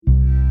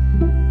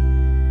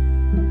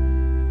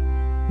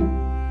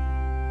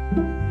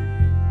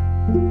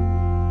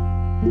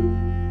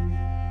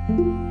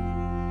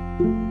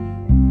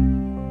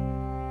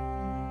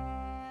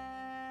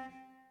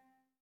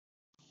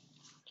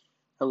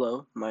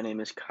my name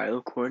is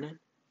Kyle Corden,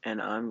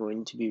 and I'm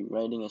going to be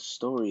writing a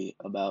story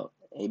about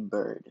a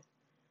bird.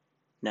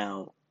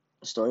 Now,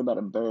 a story about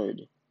a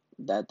bird,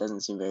 that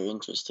doesn't seem very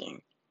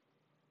interesting,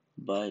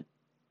 but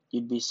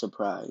you'd be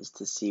surprised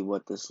to see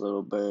what this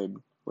little bird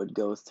would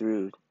go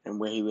through and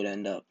where he would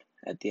end up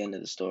at the end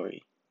of the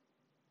story.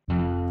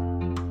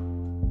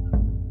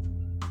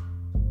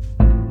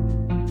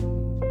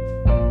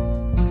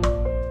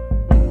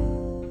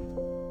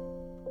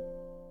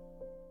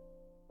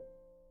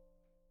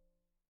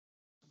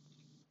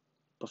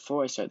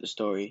 Before I start the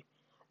story,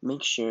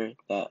 make sure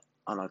that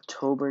on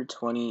October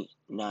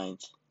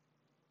 29th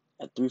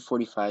at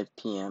 3:45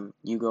 p.m.,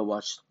 you go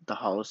watch the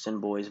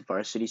Holliston boys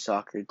varsity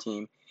soccer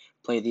team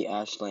play the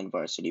Ashland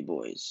varsity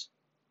boys.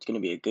 It's going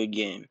to be a good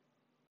game.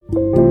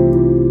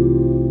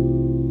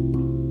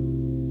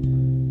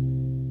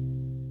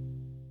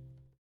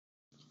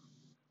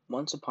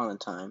 Once upon a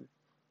time,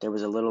 there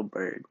was a little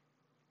bird.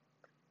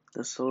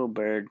 This little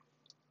bird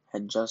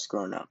had just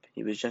grown up.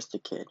 He was just a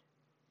kid.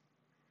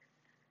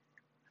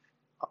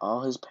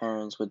 All his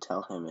parents would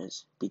tell him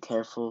is, be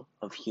careful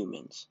of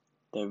humans.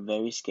 They're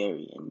very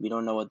scary and we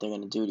don't know what they're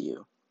going to do to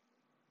you.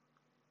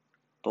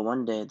 But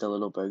one day the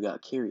little bird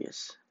got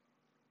curious.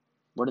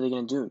 What are they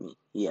going to do to me?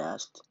 He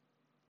asked.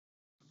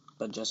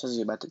 But just as he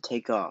was about to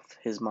take off,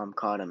 his mom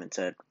caught him and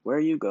said, where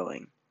are you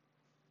going?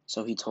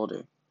 So he told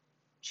her.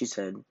 She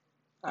said,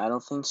 I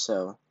don't think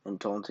so, and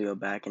told him to go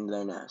back into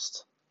their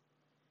nest.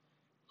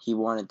 He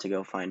wanted to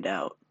go find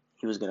out.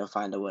 He was going to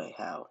find a way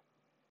how.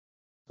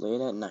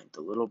 Late at night,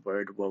 the little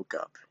bird woke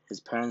up. His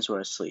parents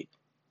were asleep.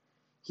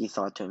 He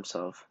thought to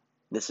himself,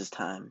 this is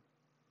time.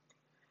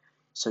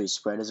 So he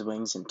spread his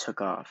wings and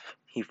took off.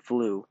 He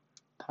flew,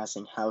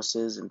 passing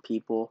houses and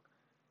people.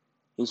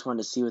 He just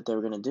wanted to see what they were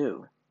going to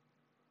do.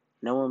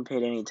 No one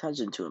paid any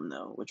attention to him,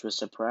 though, which was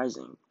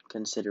surprising,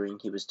 considering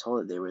he was told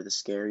that they were the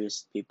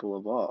scariest people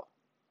of all.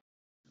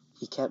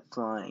 He kept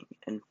flying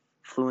and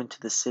flew into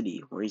the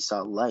city, where he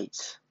saw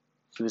lights.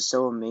 He was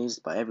so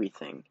amazed by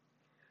everything.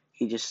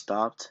 He just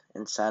stopped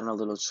and sat on a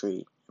little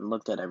tree and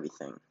looked at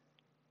everything.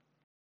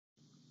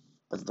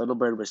 But the little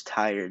bird was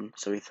tired,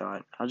 so he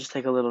thought, I'll just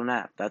take a little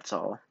nap, that's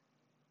all.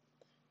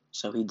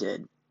 So he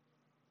did.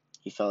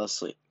 He fell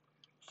asleep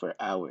for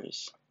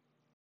hours.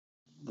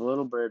 The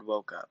little bird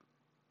woke up.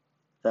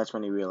 That's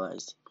when he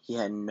realized he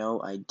had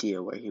no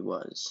idea where he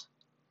was.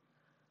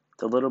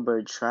 The little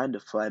bird tried to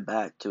fly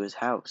back to his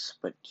house,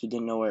 but he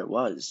didn't know where it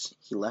was.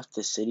 He left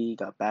the city,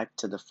 got back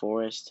to the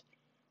forest,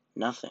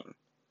 nothing.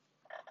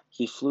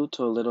 He flew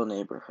to a little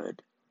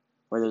neighborhood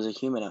where there was a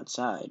human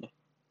outside.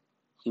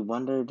 He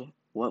wondered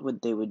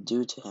what they would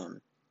do to him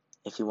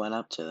if he went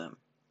up to them.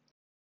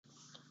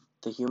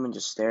 The human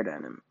just stared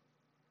at him.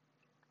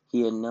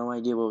 He had no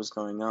idea what was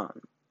going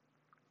on.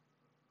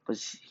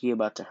 Was he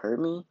about to hurt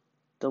me?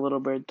 The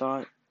little bird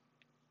thought.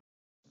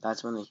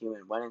 That's when the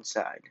human went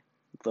inside.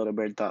 The little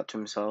bird thought to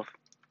himself,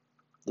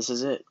 this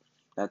is it.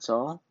 That's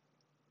all?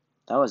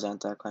 That was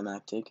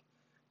anticlimactic,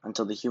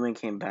 until the human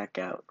came back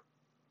out.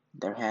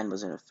 Their hand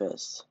was in a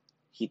fist.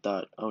 He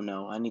thought, oh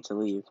no, I need to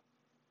leave.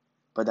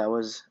 But that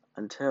was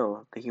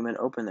until the human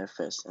opened their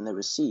fist and there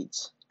were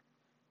seeds.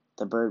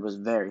 The bird was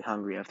very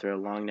hungry after a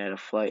long night of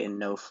flight and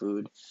no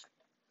food.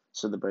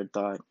 So the bird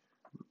thought,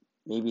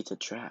 maybe it's a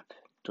trap.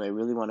 Do I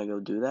really want to go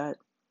do that?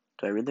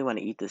 Do I really want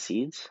to eat the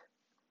seeds?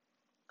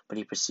 But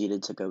he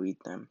proceeded to go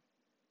eat them.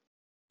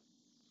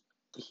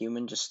 The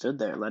human just stood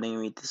there, letting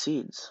him eat the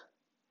seeds.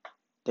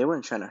 They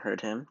weren't trying to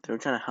hurt him. They were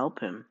trying to help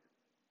him.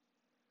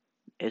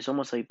 It's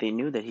almost like they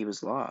knew that he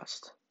was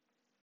lost.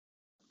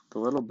 The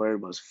little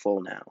bird was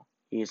full now.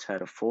 He just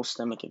had a full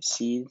stomach of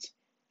seeds,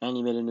 and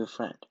he made a new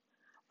friend.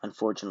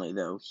 Unfortunately,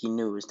 though, he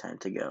knew it was time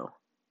to go.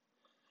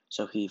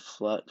 So he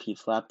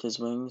flapped his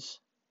wings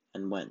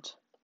and went.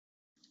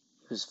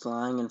 He was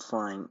flying and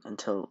flying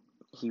until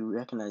he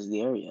recognized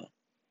the area.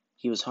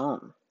 He was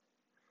home.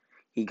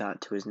 He got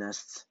to his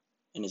nest,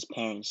 and his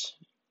parents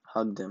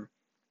hugged him.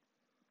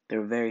 They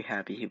were very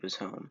happy he was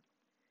home,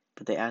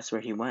 but they asked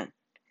where he went.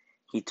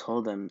 He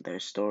told them their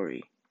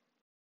story.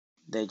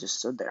 They just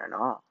stood there in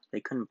awe.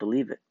 They couldn't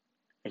believe it.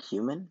 A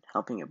human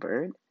helping a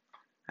bird?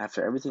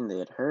 After everything they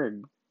had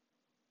heard,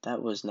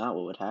 that was not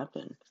what would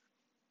happen.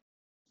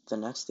 The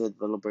next day, the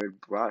little bird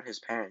brought his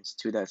parents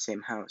to that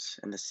same house,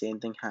 and the same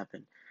thing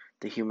happened.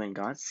 The human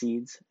got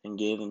seeds and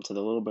gave them to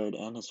the little bird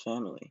and his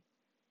family.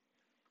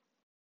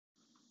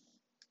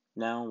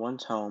 Now,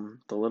 once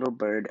home, the little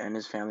bird and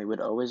his family would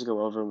always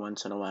go over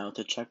once in a while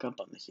to check up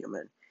on the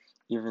human,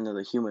 even though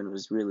the human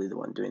was really the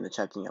one doing the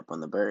checking up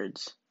on the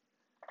birds.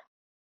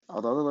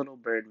 Although the little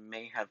bird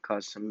may have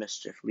caused some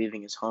mischief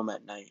leaving his home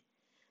at night,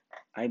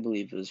 I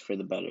believe it was for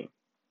the better.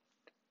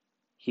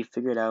 He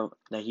figured out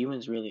that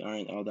humans really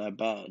aren't all that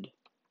bad,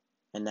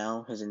 and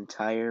now his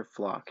entire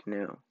flock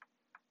knew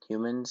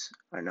humans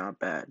are not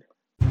bad.